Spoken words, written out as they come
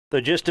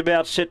They're just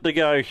about set to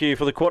go here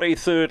for the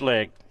 23rd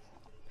leg.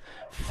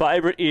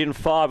 Favourite in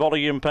 5,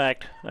 Ollie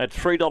Impact at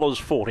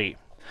 $3.40.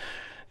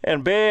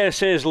 And Bear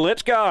says,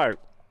 let's go.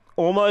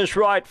 Almost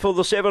right for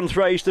the 7th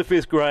race, the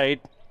 5th grade.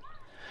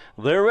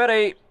 They're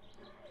ready.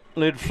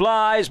 Lid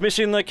flies,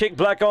 missing the kick.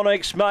 Black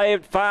Onyx May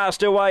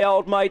fast away.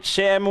 Old Mate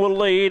Sam will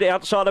lead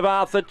outside of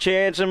Arthur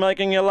Chance and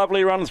making a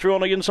lovely run through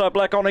on the inside.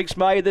 Black Onyx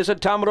May. There's a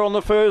tumbler on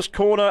the first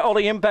corner.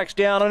 Ollie Impact's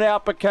down and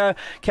out, but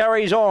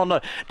carries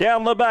on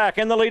down the back.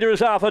 And the leader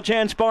is Arthur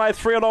Chance by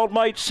 3 on Old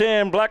Mate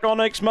Sam. Black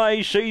Onyx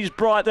May, she's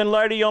bright. Then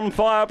Lady on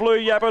Fire, Blue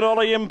Yap and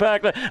Ollie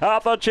Impact.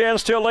 Arthur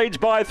Chance still leads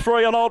by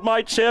 3 on Old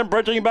Mate Sam,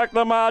 bridging back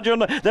the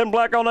margin. Then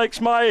Black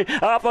Onyx May.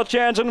 Arthur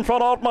Chance in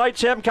front. Old Mate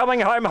Sam coming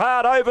home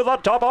hard over the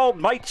top.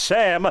 Old Mate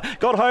Sam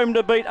got home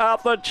to beat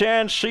Arthur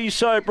Chance. She's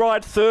so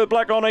bright. 3rd,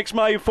 Black Onyx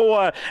May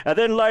 4. And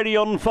then Lady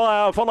on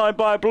Fire, followed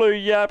by Blue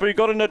Yap, who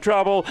got into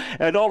trouble.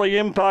 And Ollie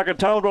Impact, a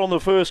tumbler on the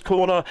first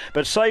corner,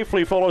 but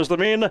safely follows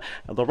them in.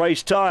 And the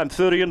race time,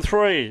 30 and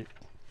 3.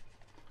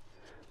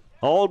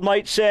 Old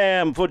Mate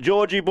Sam for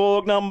Georgie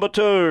Borg, number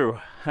 2,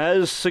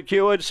 has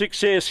secured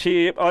success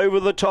here over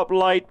the top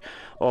late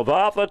of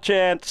Arthur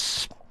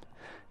Chance.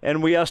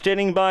 And we are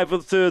standing by for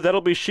 3rd. That'll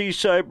be She's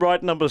So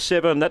Bright, number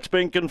 7. That's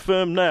been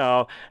confirmed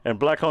now. And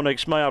Black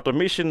Onyx May, after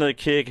missing the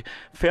kick,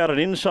 found an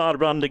inside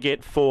run to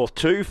get 4th.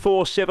 2,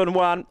 4, 7,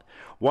 1.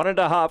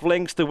 1.5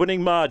 lengths, the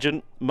winning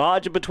margin.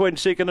 Margin between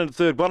 2nd and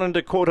 3rd, 1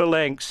 1/4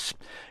 lengths.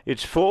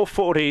 It's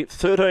 4:40,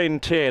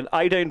 13:10,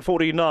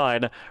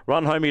 18:49.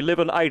 Run home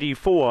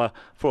 11:84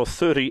 for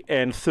 30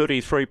 and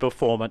 33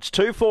 performance.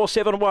 2, 4,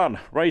 7, 1.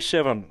 Race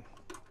 7.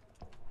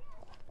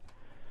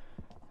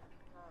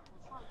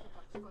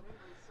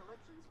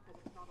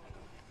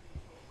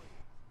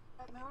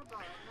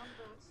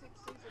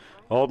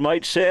 Old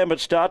Mate Sam at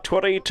start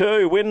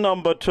 22, win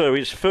number 2.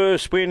 His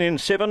first win in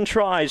 7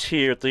 tries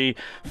here at the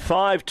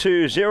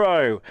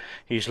 520.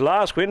 His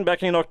last win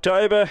back in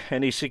October,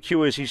 and he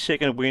secures his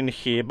 2nd win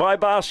here. By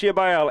Barcia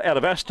Bale out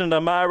of Aston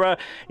Amara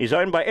is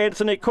owned by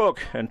Anthony Cook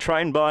and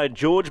trained by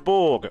George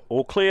Borg.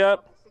 All clear.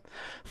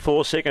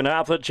 4nd,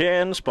 Arthur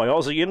Chance by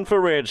Aussie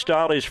Infrared.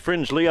 Style is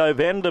Fringe Leo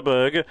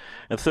Vanderberg.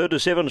 And 3rd to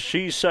 7th,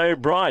 She's So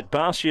Bright.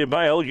 Barcia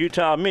Bale,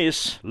 Utah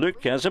Miss,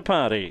 Luke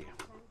Casapati.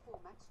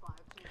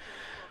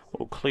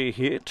 All clear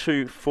here,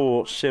 2,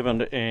 4,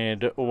 7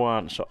 and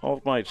 1. So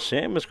Old Mate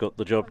Sam has got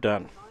the job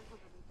done.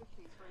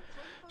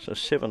 So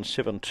 7,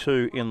 7,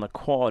 2 in the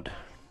quad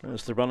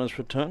as the runners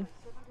return.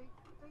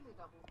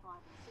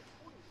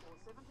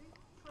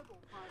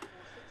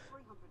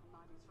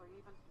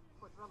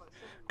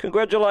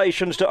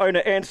 Congratulations to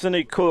owner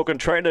Anthony Cook and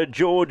trainer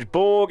George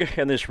Borg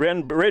and this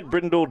Red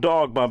Brindle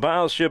Dog by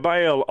Barcia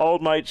Bale.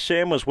 Old Mate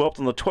Sam was whelped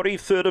on the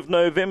 23rd of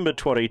November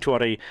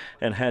 2020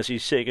 and has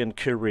his 2nd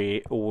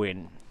career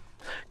win.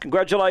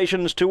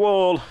 Congratulations to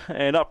all,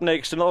 and up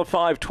next another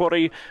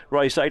 5:20,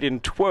 race 8 in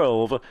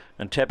 12,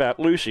 and Tap Out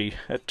Lucy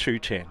at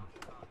 2:10.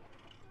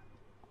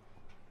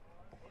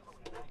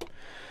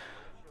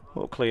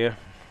 All clear,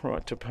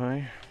 right to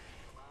pay.